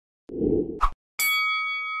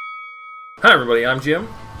Hi everybody, I'm Jim.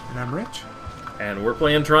 And I'm Rich. And we're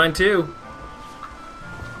playing Trine 2.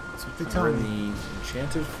 That's what they And tell we're me. in the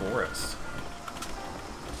Enchanted Forest.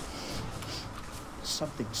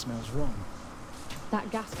 Something smells wrong. That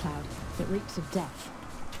gas cloud, it reeks of death.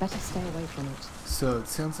 Better stay away from it. So it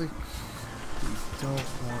sounds like we don't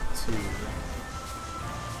want to.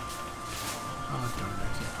 Oh darn, I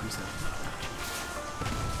can't preset.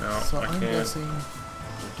 No, So I I'm can't. guessing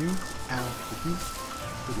the do, ow, the do,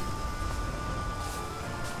 the do.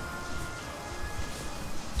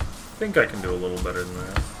 I think I can do a little better than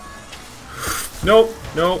that. Nope,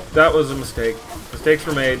 nope, that was a mistake. Mistakes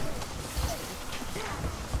were made. So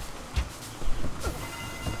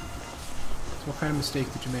what kind of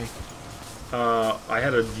mistake did you make? I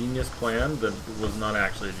had a genius plan that was not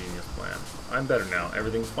actually a genius plan. I'm better now.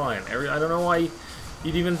 Everything's fine. I don't know why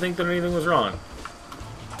you'd even think that anything was wrong.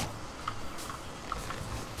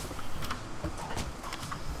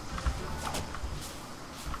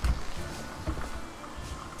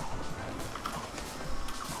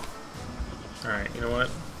 Alright, you know what?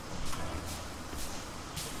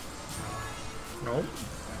 Nope.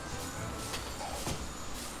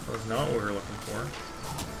 That was not what we were looking for.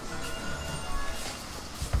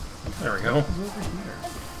 There we go.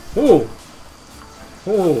 It's over here.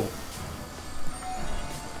 Ooh! Ooh!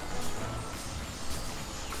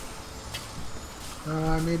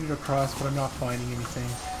 I made it across, but I'm not finding anything.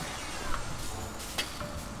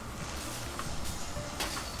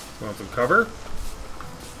 Want some cover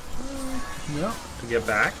No. to get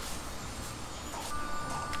back?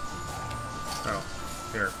 Oh,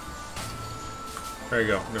 here. There you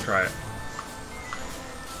go. I'm gonna try it.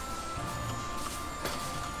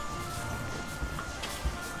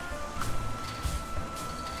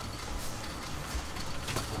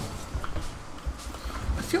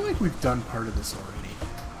 I feel like we've done part of this already.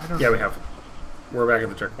 I don't know. Yeah, we have. We're back at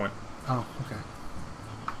the checkpoint. Oh, okay.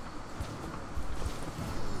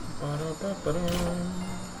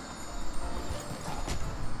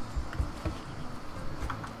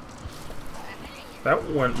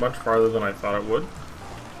 That went much farther than I thought it would.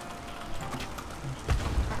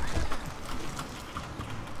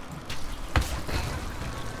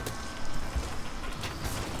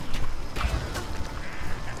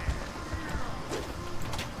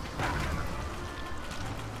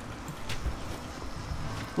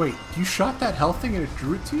 Wait, you shot that health thing and it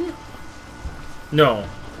drew it to you? No.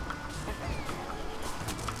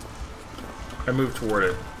 I moved toward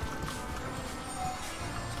it.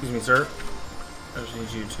 Excuse me, sir. I just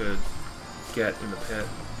need you to get in the pit.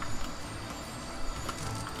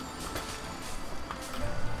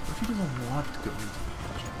 What if he doesn't want to go into the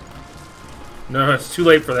picture? No, it's too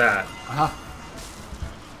late for that. Aha.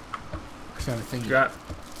 I found a thing. Got.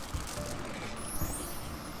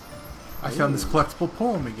 I found this collectible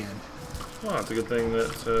poem again. Well, it's a good thing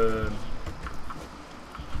that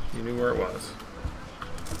you knew where it was.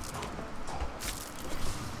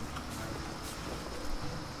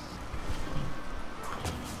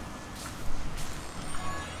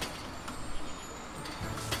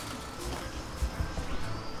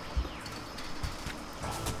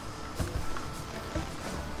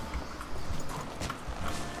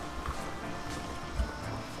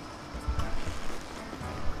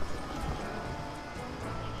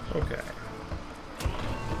 Okay.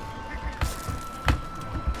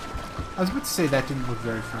 I was about to say that didn't look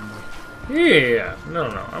very friendly. Yeah. No,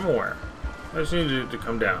 I'm aware. I just need you to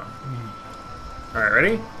come down. Alright,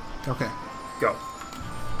 ready? Okay. Go.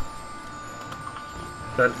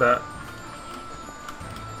 That.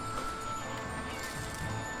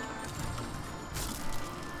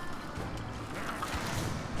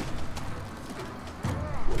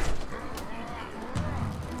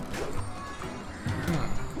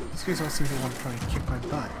 These guys all seem to want to try and kick my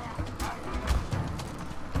butt.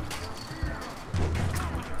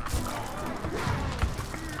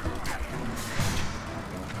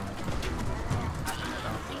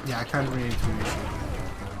 Yeah, I kind of ran into an issue.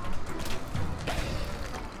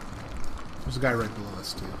 There's a guy right below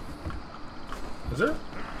us, too. Is there?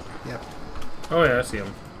 Yep. Oh yeah, I see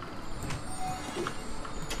him.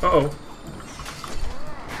 Uh-oh.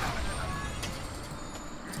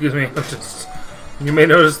 Excuse me, I'm just... You may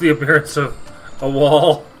notice the appearance of a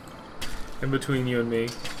wall in between you and me.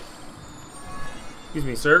 Excuse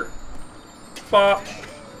me, sir. Bop.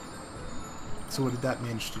 So what did that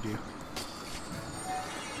manage to do?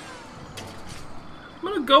 I'm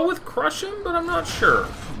gonna go with crush him, but I'm not sure.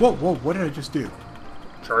 Whoa, what did I just do?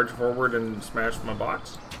 Charge forward and smash my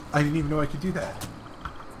box? I didn't even know I could do that.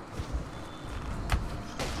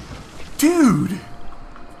 Dude!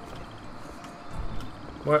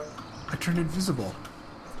 What? I turned invisible.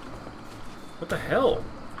 What the hell?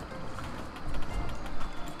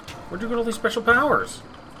 Where'd you get all these special powers?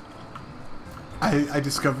 I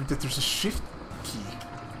discovered that there's a shift key.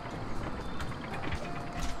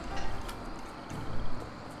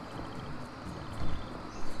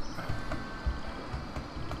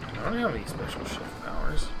 I don't have any special shift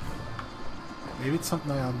powers. Maybe it's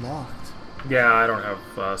something I unlocked. Yeah, I don't have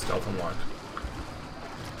stealth unlocked.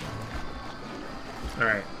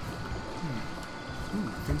 Alright.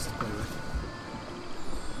 Ooh, things to play with.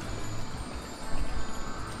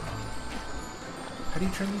 How do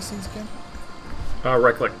you turn these things again?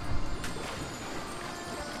 Right click.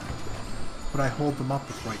 But I hold them up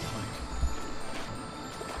with right click.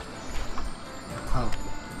 Oh.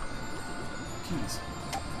 Keys.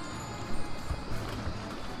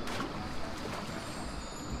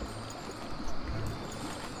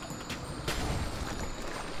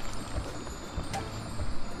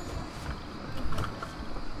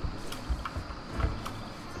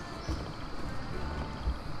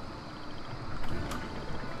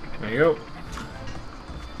 There you go.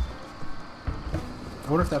 I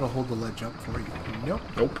wonder if that'll hold the ledge up for you. Nope.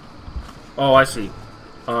 Nope. Oh, I see.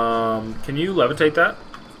 Can you levitate that?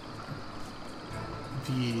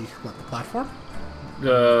 The platform?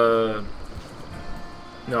 No,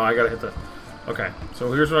 I gotta hit the... Okay,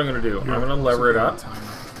 so here's what I'm gonna do. I'm gonna lever it up.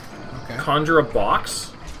 Okay. Conjure a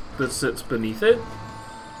box that sits beneath it.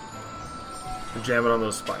 And jam it on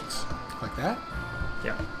those spikes. Like that?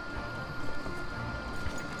 Yeah.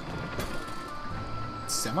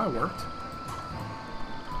 Semi worked.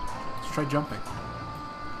 Let's try jumping.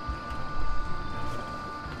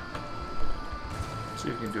 See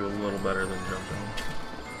if you can do a little better than jumping.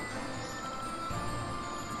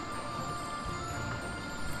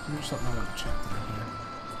 There's something I want to check down here.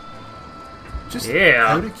 Just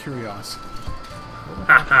out of curiosity.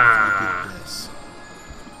 Haha! Look at this.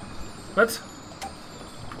 What?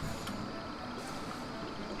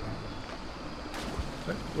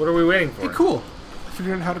 What are we waiting for? Hey, cool. I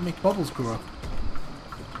figured out how to make bubbles grow up.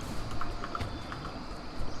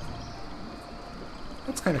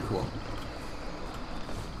 That's kind of cool.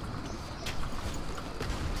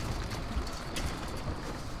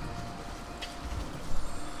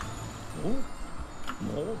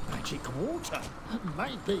 More magic water.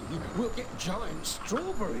 Maybe we'll get giant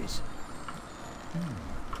strawberries.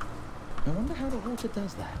 I wonder how the water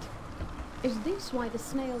does that. Is this why the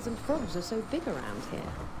snails and frogs are so big around here?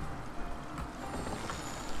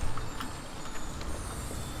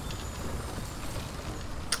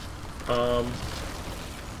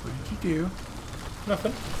 What did you do?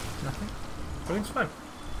 Nothing. Nothing? Everything's fine.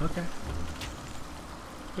 Okay.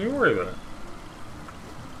 Don't you worry about it.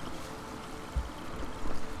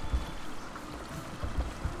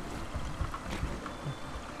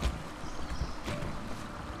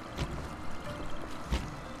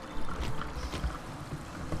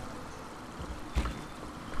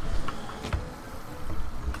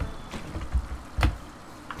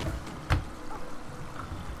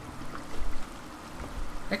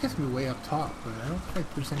 That gets me way up top, but I don't think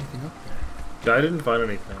there's anything up there. Yeah, I didn't find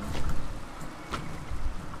anything.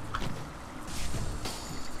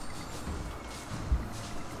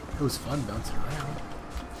 It was fun bouncing around.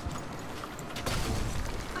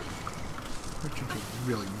 Richard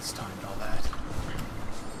really mistimed all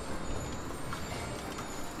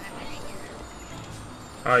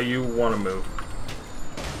that. You want to move.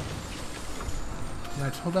 Can I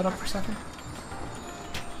just hold that up for a second?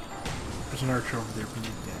 There's an archer over there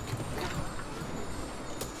beneath the deck.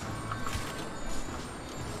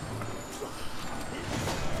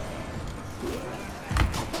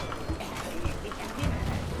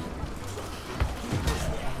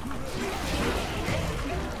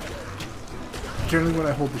 Generally when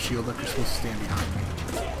I hold the shield up, you're supposed to stand behind me.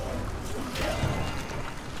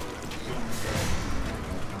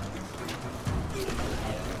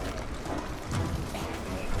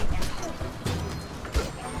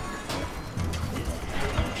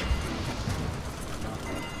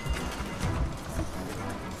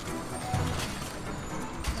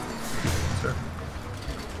 Sure.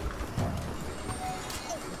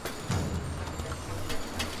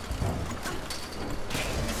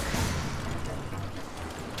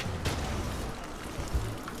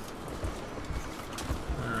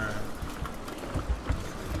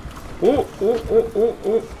 Oh, oh, oh, oh,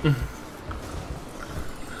 oh.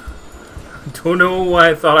 Don't know why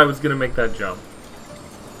I thought I was going to make that jump.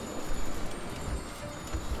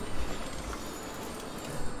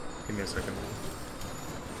 Give me a second.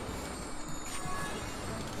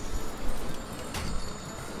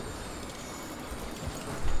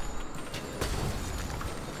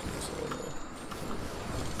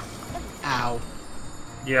 Ow.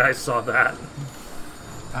 Yeah, I saw that.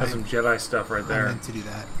 I That's some Jedi stuff right there. meant to do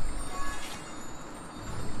that.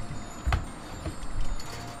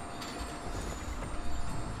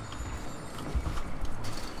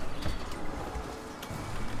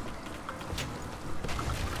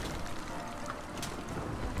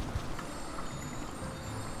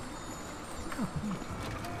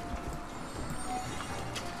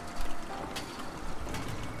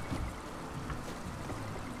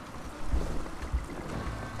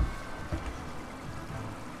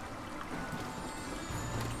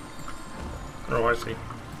 Oh, I see.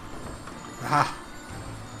 Ah.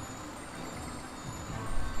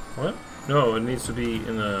 What? No, it needs to be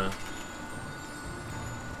in the...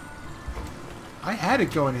 I had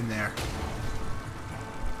it going in there.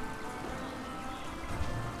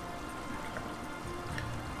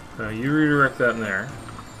 Now you redirect that in there.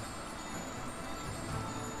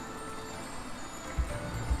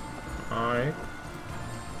 I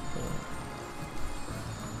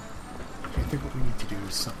think what we need to do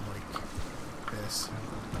is something like this.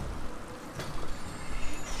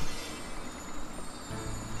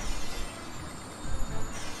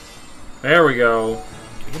 There we go.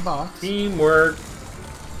 Take a box. Teamwork.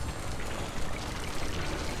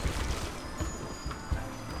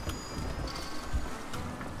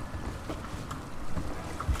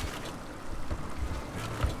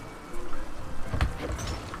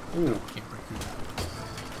 Ooh. Can't break through that.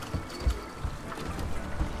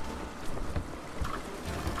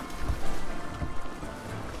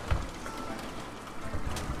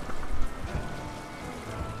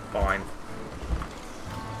 Fine.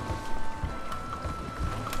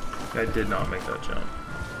 I did not make that jump.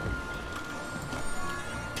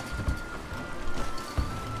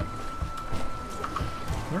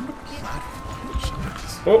 Learn to platform.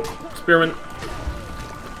 Jeez. Oh, spearman.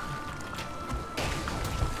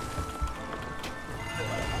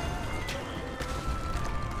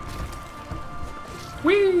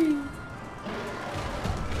 Whee!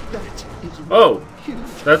 That is Oh, huge.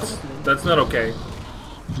 that's not okay.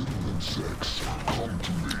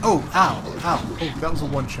 Oh, ow, ow. Oh, that was a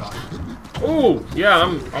one shot. Oh, yeah,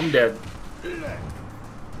 I'm dead.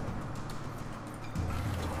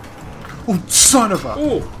 Oh, son of a.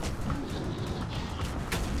 Oh.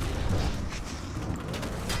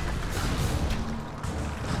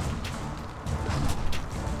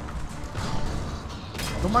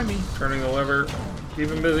 Don't mind me. Turning the lever. Keep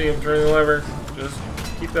him busy. I'm turning the lever. Just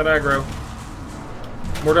keep that aggro.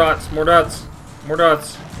 More dots. More dots. More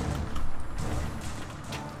dots.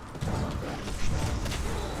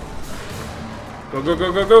 Go, go,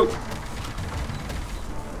 go, go, go.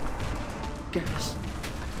 Gas.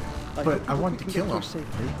 But I wanted to kill him.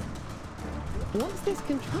 What's this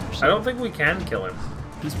contraption? I don't think we can kill him.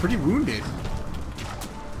 He's pretty wounded.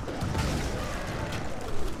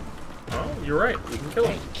 Oh, you're right. We can kill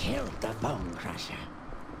They him. killed the Bone Crusher.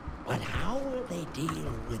 But how will they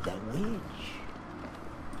deal with the witch?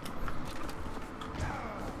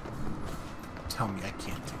 Tell me I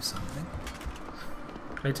can't do something.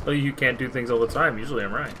 I tell you can't do things all the time. Usually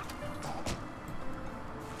I'm right.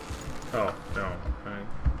 Oh, no.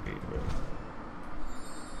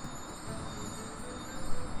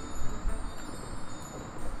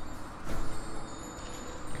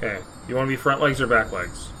 Okay. You want to be front legs or back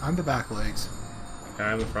legs? I'm the back legs. Okay,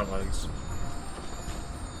 I'm the front legs.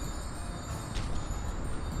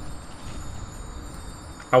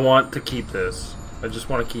 I want to keep this. I just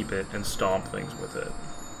want to keep it and stomp things with it.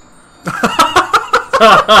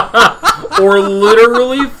 Or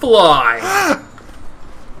literally fly.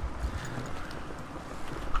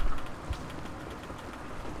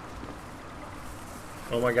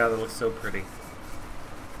 Oh my god, that looks so pretty.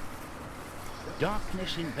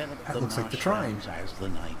 Darkness enveloped That the looks like the Trine. marshlands as the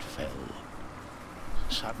night fell.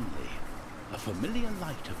 Suddenly, a familiar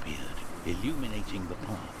light appeared, illuminating the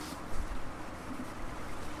path.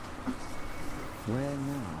 Where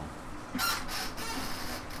now?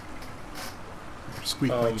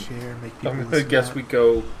 Squeak my chair, make people I'm gonna listen guess to we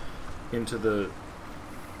go into the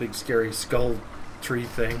big scary skull tree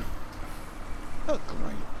thing. A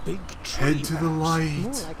great big tree. Head to the light.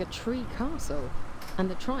 More like a tree castle. And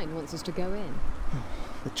the Trine wants us to go in.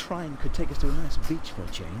 The Trine could take us to a nice beach for a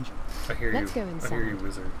change. I hear Let's you. go I hear you, inside.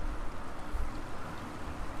 wizard.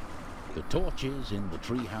 The torches in the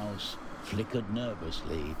treehouse flickered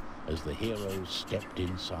nervously as the heroes stepped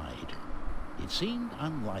inside. It seemed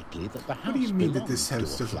unlikely that the house What do you mean that belonged this to a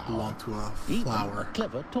house doesn't flower, belong to a even flower? a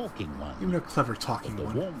clever talking one. Even a clever But talking the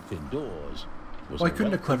one. warmth indoors was Why a couldn't a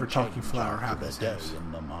welcome clever talking change flower after have the this day house?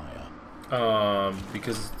 in the mire.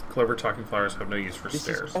 Because clever talking flowers have no use for This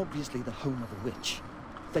stairs. is obviously the home of a witch.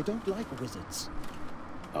 They don't like wizards.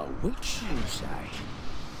 A witch, you say?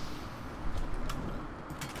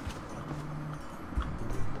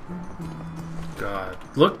 God,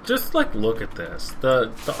 look! Just like look at this.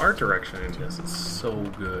 The art direction in this is so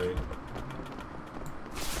good.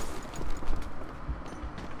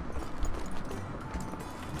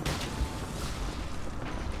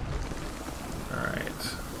 All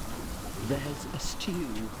right. There's a stew.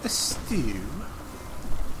 A stew?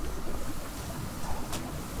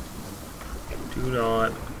 Do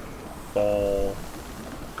not fall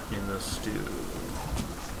in the stew.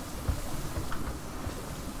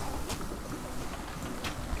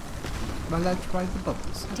 Am I allowed to ride the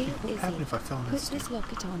bubbles? Dear What would Izzy, happen if I fell in put this stew? this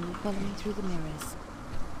locket on and follow me through the mirrors.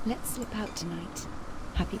 Let's slip out tonight.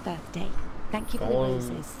 Happy birthday. Thank you for the Follow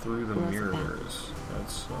roses. through the Rose Bell. mirrors.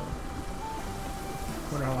 That's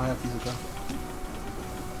Wonder how high up these will go.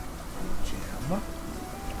 Jam.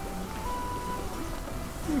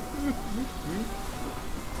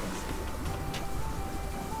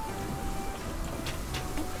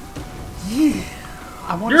 Yeah.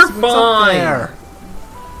 I want You're to see what's up fine. there.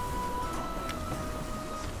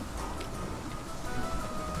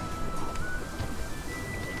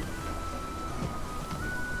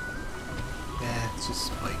 Yeah, it's just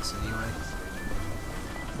spikes anyway.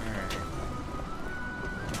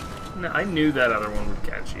 no, I knew that other one would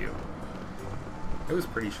catch you. I was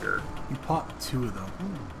pretty sure. You popped 2 of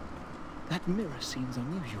them. That mirror seems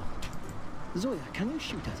unusual. Zoya, can you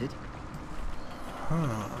shoot at it?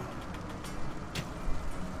 Huh.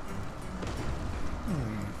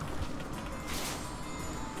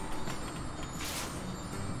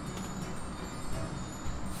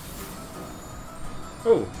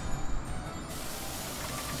 Oh.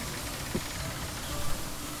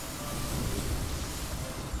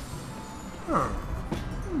 Huh.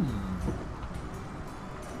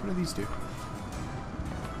 What do these do?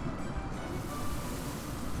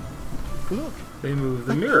 Look, They move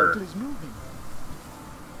the that mirror. portal is moving.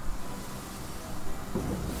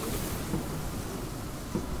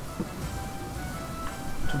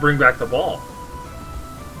 To bring back the ball.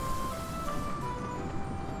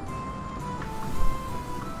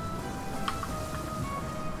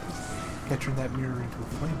 Gotta turn that mirror into a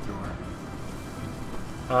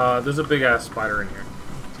flamethrower. There's a big ass spider in here.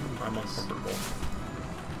 I'm uncomfortable.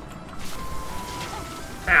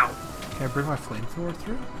 Ow! Can I bring my flamethrower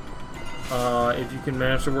through? If you can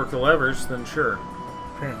manage to work the levers, then sure.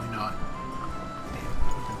 Apparently not. Damn.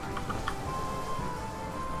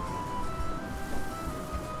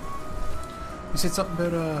 You said something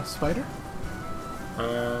about a spider?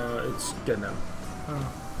 It's dead now.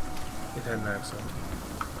 Oh. It had an accident.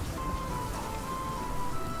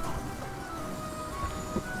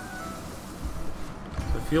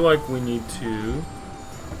 I feel like we need to...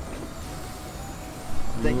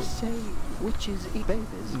 They say witches eat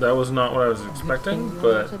babies. That was not what I was expecting,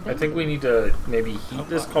 but I think we need to maybe heat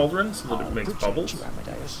this cauldron so that it makes bubbles.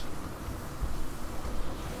 Amadeus.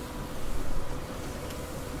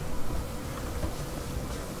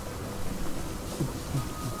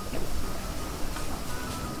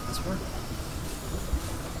 This work?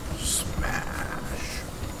 Smash.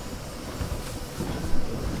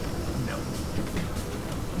 No.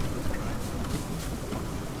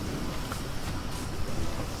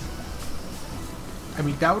 I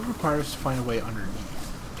mean, that would require us to find a way underneath.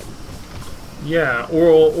 Yeah,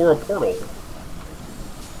 or a portal. Did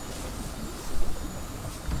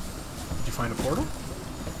you find a portal?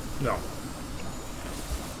 No.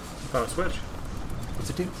 Found a switch. What's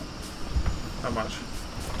it do? Not much.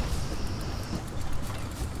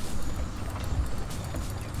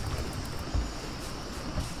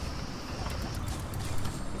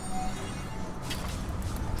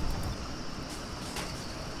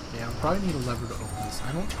 Yeah, I'll probably need a lever to open this.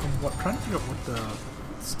 I'm trying to figure out what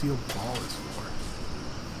the steel ball is for.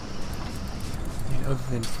 I mean, other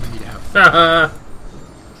than for me to have. Haha!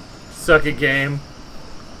 Suck it, game.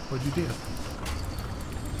 What'd you do?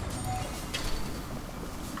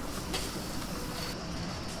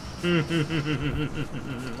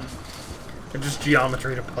 I just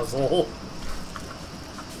geometry to puzzle.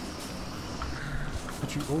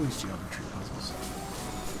 But you always geometry puzzles.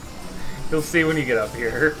 You'll see when you get up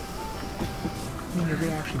here. I mean, you're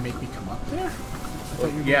gonna actually make me come up there? I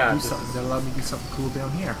thought you were yeah, gonna do this something is- that allowed me to do something cool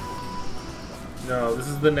down here. No, this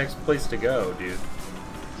is the next place to go, dude.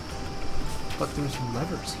 But there's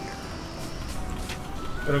levers here.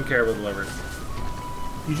 I don't care about the levers.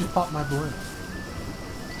 You just popped my balloon.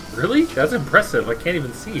 Really? That's impressive. I can't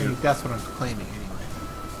even see I mean, you. that's what I'm claiming anyway.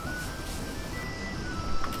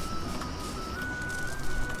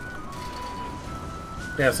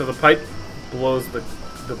 Yeah, so the pipe blows the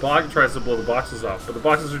the block tries to blow the boxes off, but the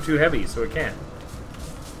boxes are too heavy, so it can't.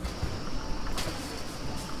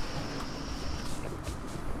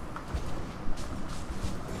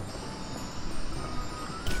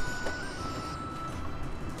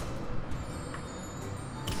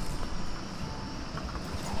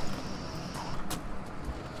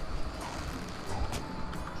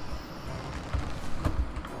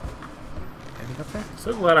 Anything up there?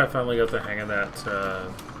 So glad I finally got the hang of that.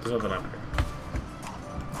 There's nothing up here.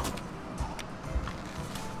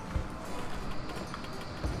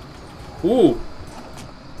 Ooh!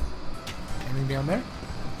 Anything down there?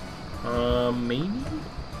 Maybe?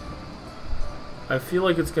 I feel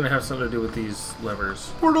like it's gonna have something to do with these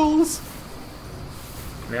levers. Portals!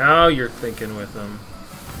 Now you're thinking with them.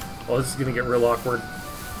 Well, this is gonna get real awkward.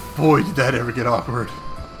 Boy, did that ever get awkward.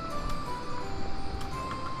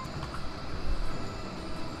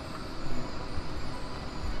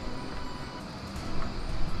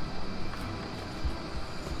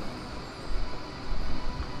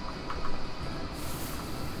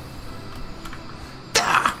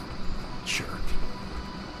 Jerk.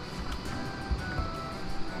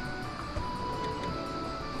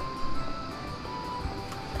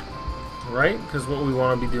 Right? Because what we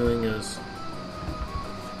want to be doing is...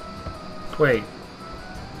 Wait.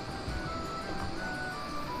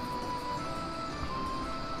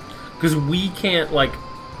 Because we can't, like,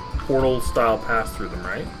 portal-style pass through them,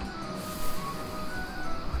 right?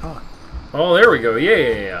 Huh. Oh, there we go.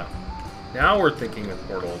 Yeah. Now we're thinking of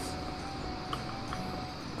portals.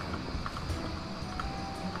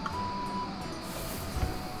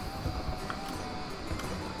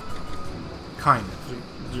 Kind of.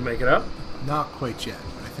 Did you make it up? Not quite yet,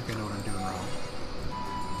 but I think I know what I'm doing wrong.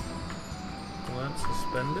 Well, that's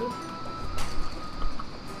suspended.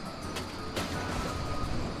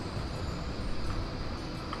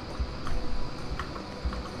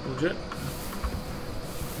 Legit.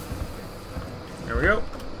 There we go.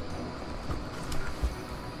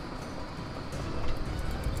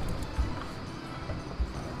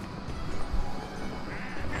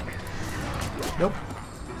 Nope.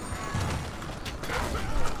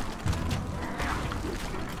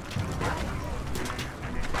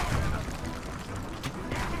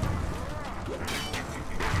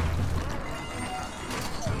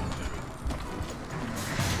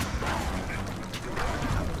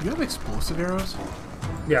 Do you have explosive arrows?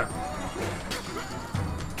 Yeah.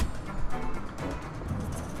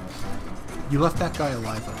 You left that guy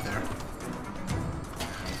alive up there.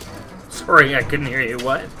 Sorry, I couldn't hear you.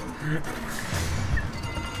 What?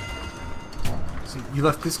 See, you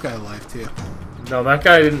left this guy alive too. No, that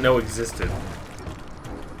guy I didn't know existed.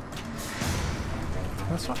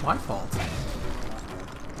 That's not my fault.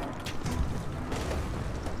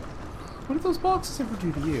 What did those boxes ever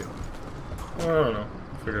do to you? Well, I don't know.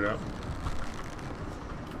 Figure it out.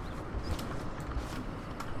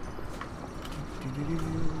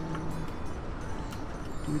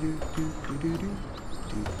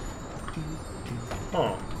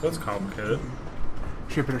 Oh, that's complicated.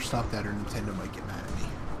 Should better stop that or Nintendo might get mad at me.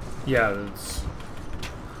 Yeah,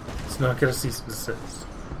 it's not gonna cease and desist.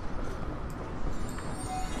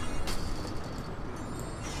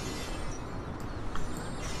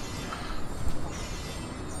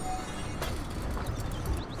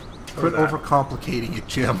 Quit overcomplicating it,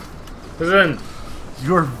 Jim. Listen,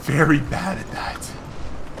 You're very bad at that.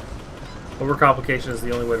 overcomplication is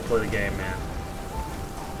the only way to play the game, man.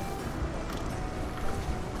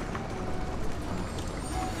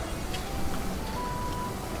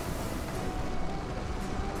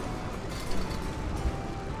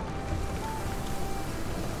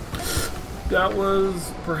 That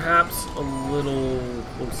was perhaps a little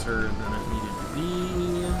closer than it needed to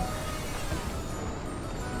be.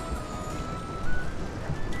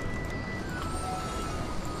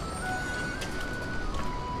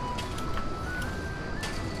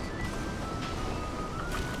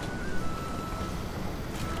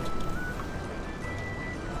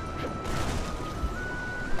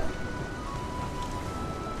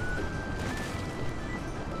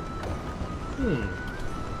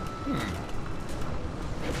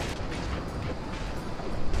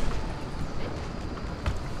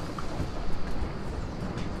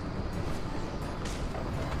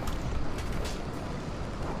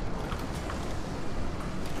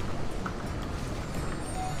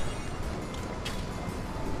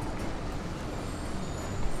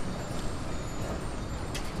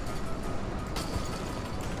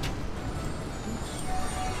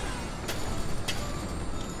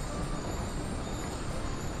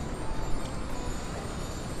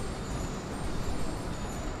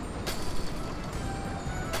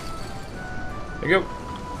 There you go.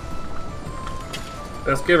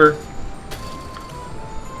 Best giver.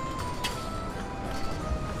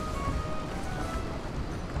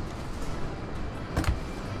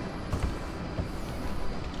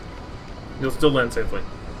 You'll still land safely.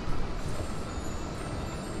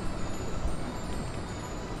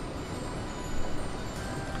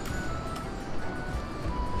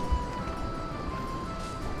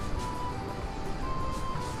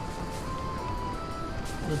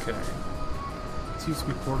 Okay. It used to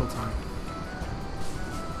be portal time.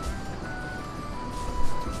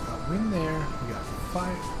 So we got wind there. We got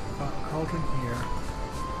fire. Cauldron here.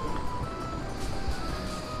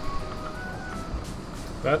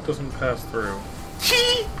 That doesn't pass through.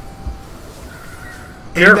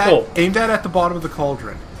 Careful! Aim that at the bottom of the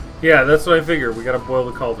cauldron. Yeah, that's what I figured. We gotta boil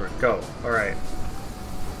the cauldron. Go. Alright.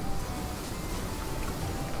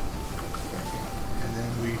 And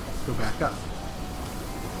then we go back up.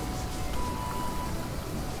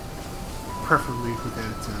 Preferably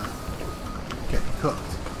without getting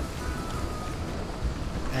cooked.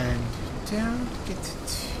 And don't get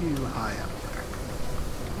too high up there.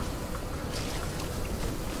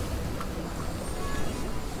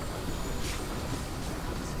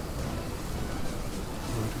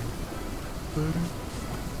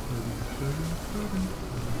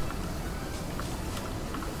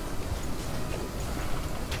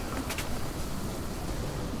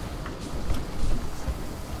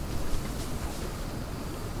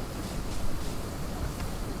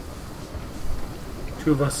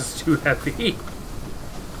 Two of us is too heavy.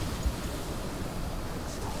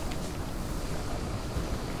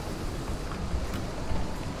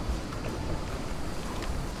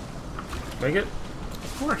 Make it?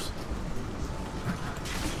 Of course.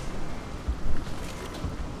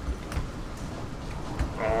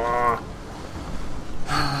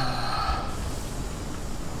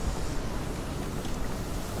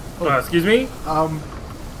 Excuse me?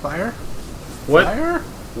 Fire? What? Fire?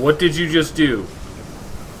 What did you just do?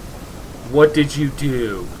 What did you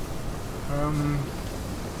do?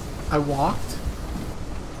 I walked.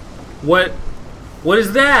 What? What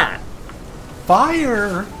is that?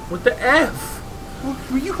 Fire! What the F? Well,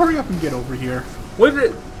 will you hurry up and get over here? What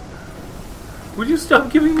did it? Would you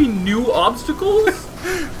stop giving me new obstacles?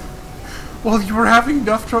 Well, you were having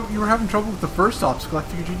enough trouble. You were having trouble with the first obstacle. I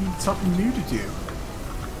figured you needed something new to do.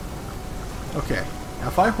 Okay. Now,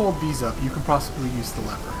 if I hold these up, you can possibly use the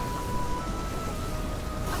lever.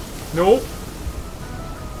 Nope.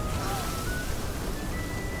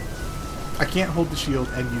 I can't hold the shield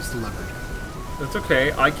and use the lever. That's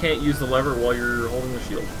okay. I can't use the lever while you're holding the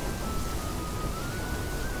shield.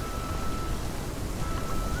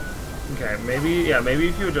 Okay, maybe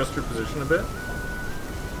if you adjust your position a bit.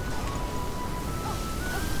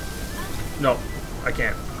 No, I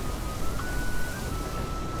can't.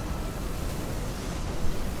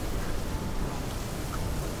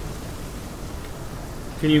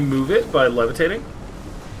 Can you move it by levitating?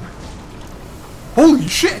 Holy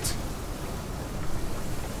shit!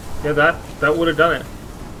 Yeah, that would have done it.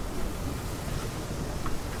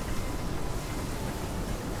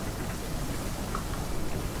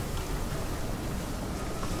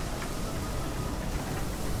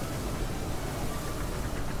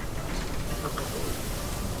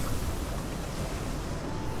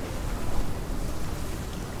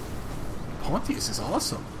 Pontius is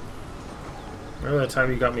awesome. Remember that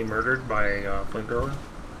time you got me murdered by a flamethrower?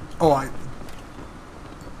 Oh,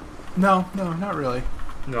 No, not really.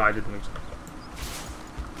 No, I didn't think so.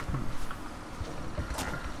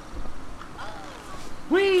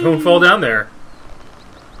 Whee! Don't fall down there.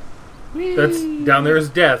 Whee! That's down there is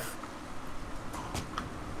death.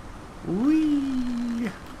 Whee!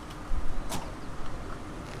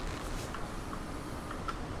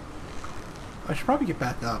 I should probably get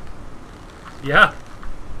back up. Yeah.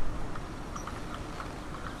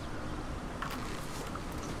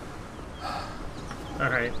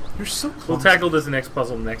 Alright. You're so clumsy. We'll tackle this next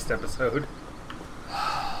puzzle next episode.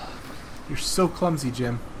 You're so clumsy,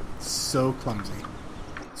 Jim. So clumsy.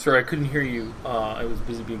 Sorry, I couldn't hear you. I was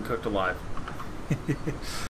busy being cooked alive.